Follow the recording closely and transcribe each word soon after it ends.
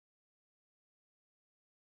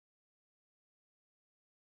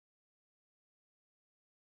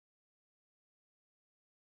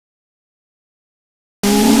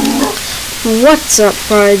What's up,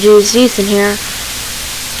 prodigies? Ethan here,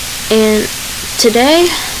 and today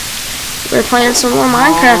we're playing some more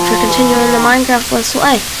Minecraft. We're continuing the Minecraft Let's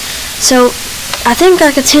Play. So I think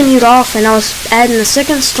I continued off, and I was adding the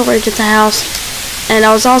second story to the house, and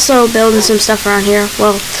I was also building some stuff around here.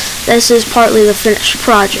 Well, this is partly the finished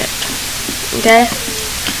project. Okay,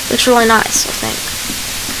 looks really nice, I think.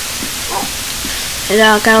 And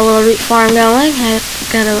I got a little wheat farm going.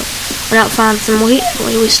 Went out and found some wheat.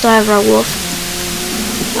 We still have our wolf.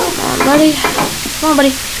 Come on, buddy. Come on,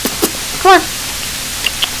 buddy. Come on.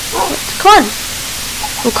 Come on.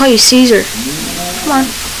 We'll call you Caesar. Come on.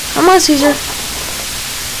 Come on, Caesar.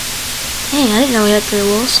 Dang, I didn't know we had 3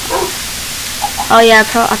 wolves. Oh yeah,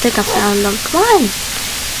 I think I found them. Come on.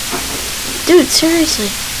 Dude,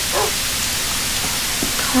 seriously.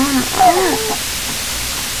 Come on.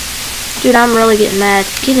 Dude, I'm really getting mad.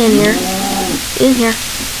 Get in here. Get in here.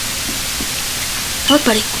 Look,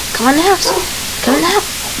 buddy. Come on in the house. Come in the house.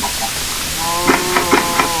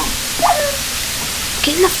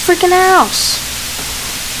 Get in the freaking house.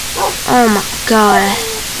 Oh my god.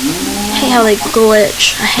 I hate how they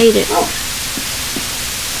glitch. I hate it.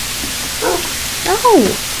 No.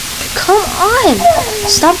 Come on.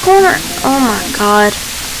 Stop going around. Oh my god.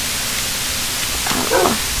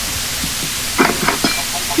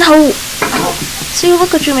 No. See,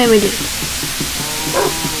 look what you made me do.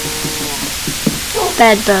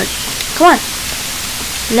 Bad buddy. Come on.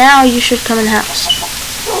 Now you should come in the house.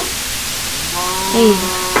 Hey.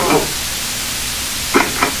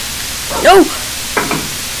 No!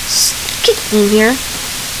 Get in here.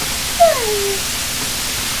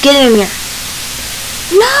 Get in here.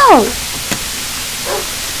 No!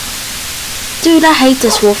 Dude, I hate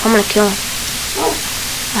this wolf. I'm gonna kill him.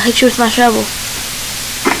 I'll hit you with my shovel.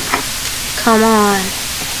 Come on.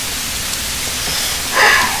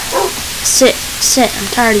 Sit. I'm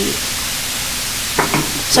tired of you.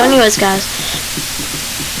 So anyways, guys,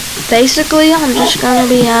 basically I'm just gonna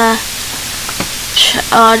be I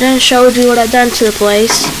done showed you what I've done to the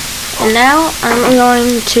place, and now I'm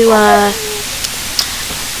going to hold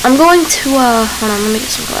on, let me get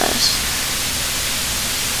some glass.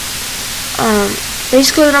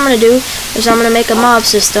 Basically what I'm gonna do is I'm gonna make a mob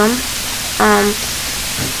system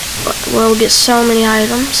where we'll get so many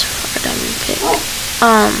items for a diamond pick.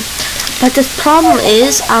 But the problem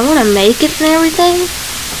is, I want to make it and everything,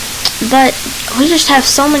 but we just have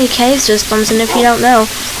so many cave systems, and if you don't know,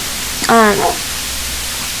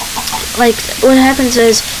 like, what happens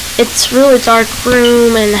is, it's really dark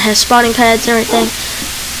room, and it has spawning pads and everything,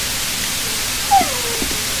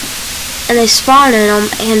 and they spawn in them,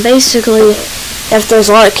 and basically, if there's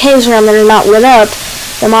a lot of caves around that are not lit up,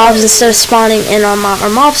 the mobs, instead of spawning in our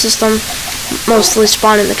mob system, mostly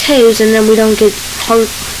spawn in the caves, and then we don't get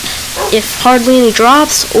hardly any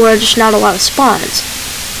drops, or just not a lot of spawns.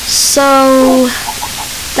 So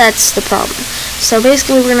that's the problem. So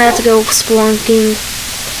basically we're gonna have to go spelunking,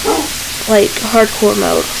 like hardcore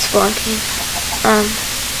mode spelunking.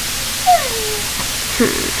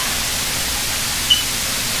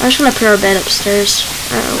 I'm just gonna put our bed upstairs.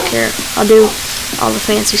 I don't care. I'll do all the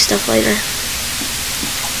fancy stuff later.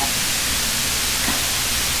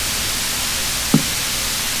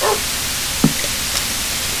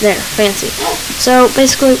 There, fancy. So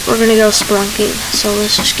basically we're gonna go spelunking, so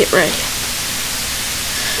let's just get ready.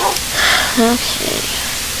 Okay,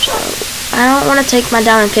 so I don't want to take my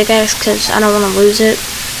diamond pickaxe because I don't want to lose it.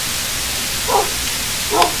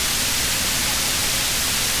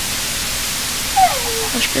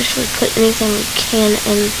 Let's basically put anything we can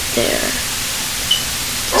in there.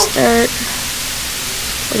 Just dirt.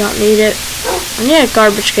 We don't need it. I need a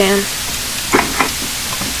garbage can.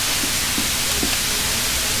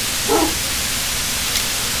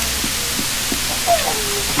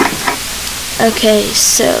 Okay,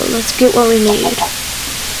 so let's get what we need.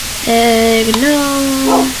 Egg,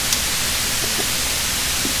 no.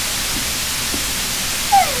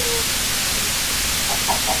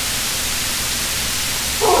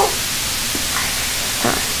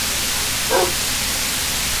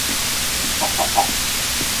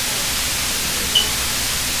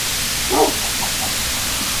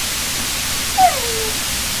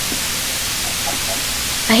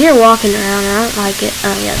 I hear walking around, I don't like it.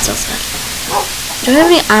 Oh yeah, it's outside. Do I have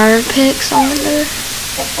any iron picks on there?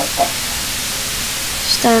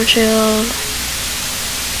 Stone shield.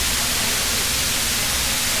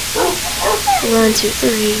 1, 2,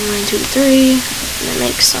 3, 1, 2, 3. And then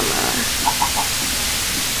make some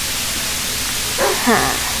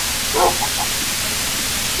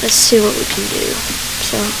let's see what we can do.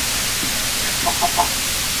 So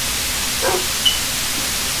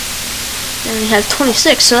And we have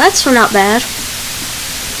 26, so that's not bad. I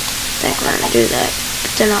think we're gonna do that.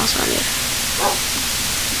 But then also I need.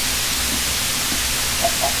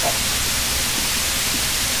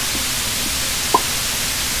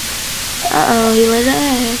 Uh-oh, he laid an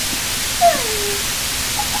egg.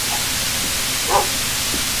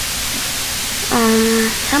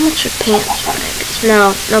 How much are pants?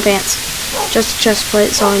 No pants. Just a chest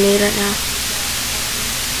plate is all we need right now.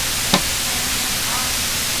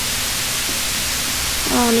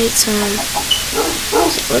 I'll need some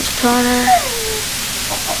wood planner.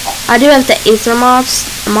 I do have the Aether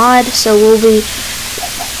mod, so we'll be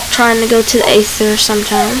trying to go to the Aether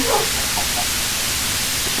sometime.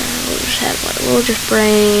 We'll just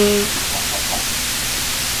bring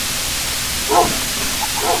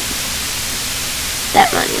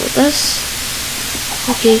that money with us.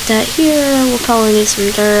 We'll keep that here. We'll probably need some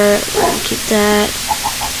dirt. We're gonna keep that.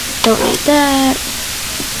 Don't need that.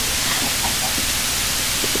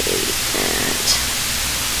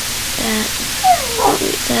 Don't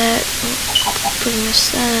need that. Bring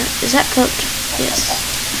us that. Is that cooked? Yes.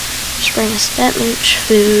 Just bring us that much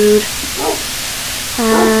food.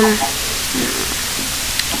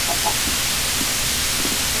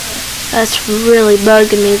 That's really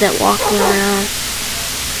bugging me, that walking around.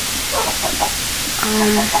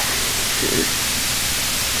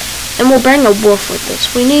 And we'll bring a wolf with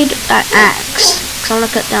us. We need an axe, because I want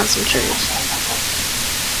to cut down some trees.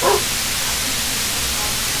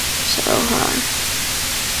 So, hold on.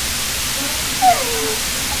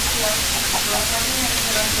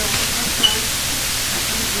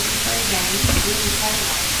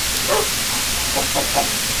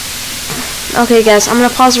 Okay guys, I'm gonna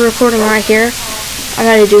pause the recording right here. I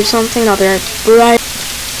gotta do something. I'll be right.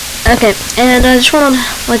 Okay, and I just want to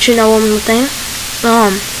let you know one more thing.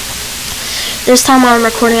 This time while I'm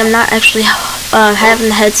recording, I'm not actually having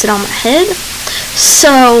the headset on my head.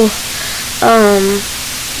 So,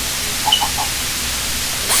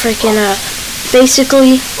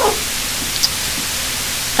 basically,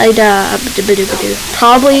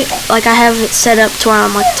 probably, like, I have it set up to where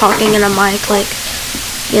I'm, like, talking in a mic, like,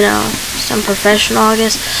 you know, some professional, I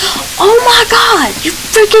guess. Oh my god, you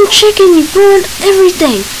freaking chicken, you ruined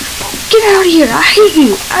everything. Get out of here, I hate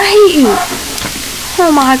you, I hate you.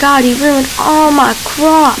 Oh my god, you ruined all my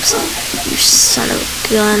crops. You son of a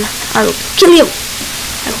gun. I will kill you.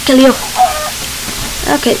 I will kill you.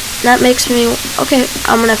 Okay, that makes me, okay,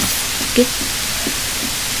 I'm gonna get.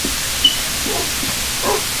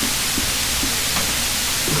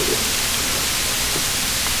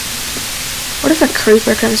 What if a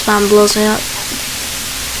creeper comes by and blows me up?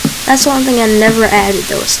 That's one thing I never added,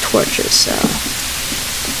 though, is torches, so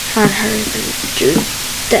trying to hurry up and do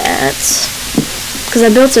that. Because I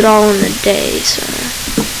built it all in a day, so.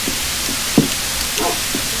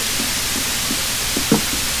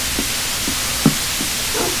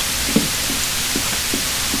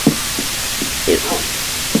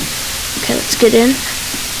 Okay, let's get in.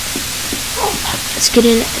 Let's get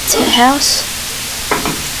in to the house.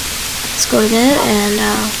 Let's go to bed and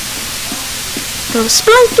go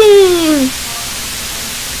spelunking.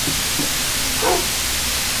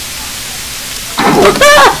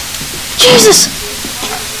 Ah! Jesus!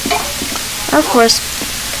 Of course,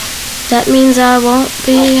 that means I won't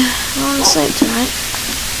be on sleep tonight.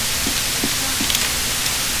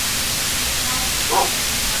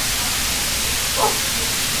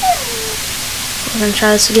 We're gonna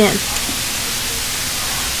try this again.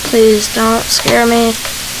 Please don't scare me.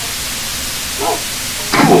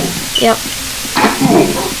 Yep.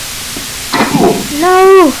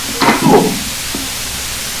 No!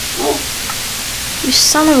 You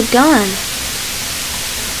son of a gun.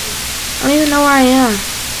 I don't even know where I am.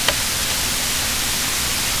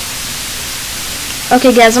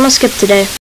 Okay guys, I'm gonna skip today.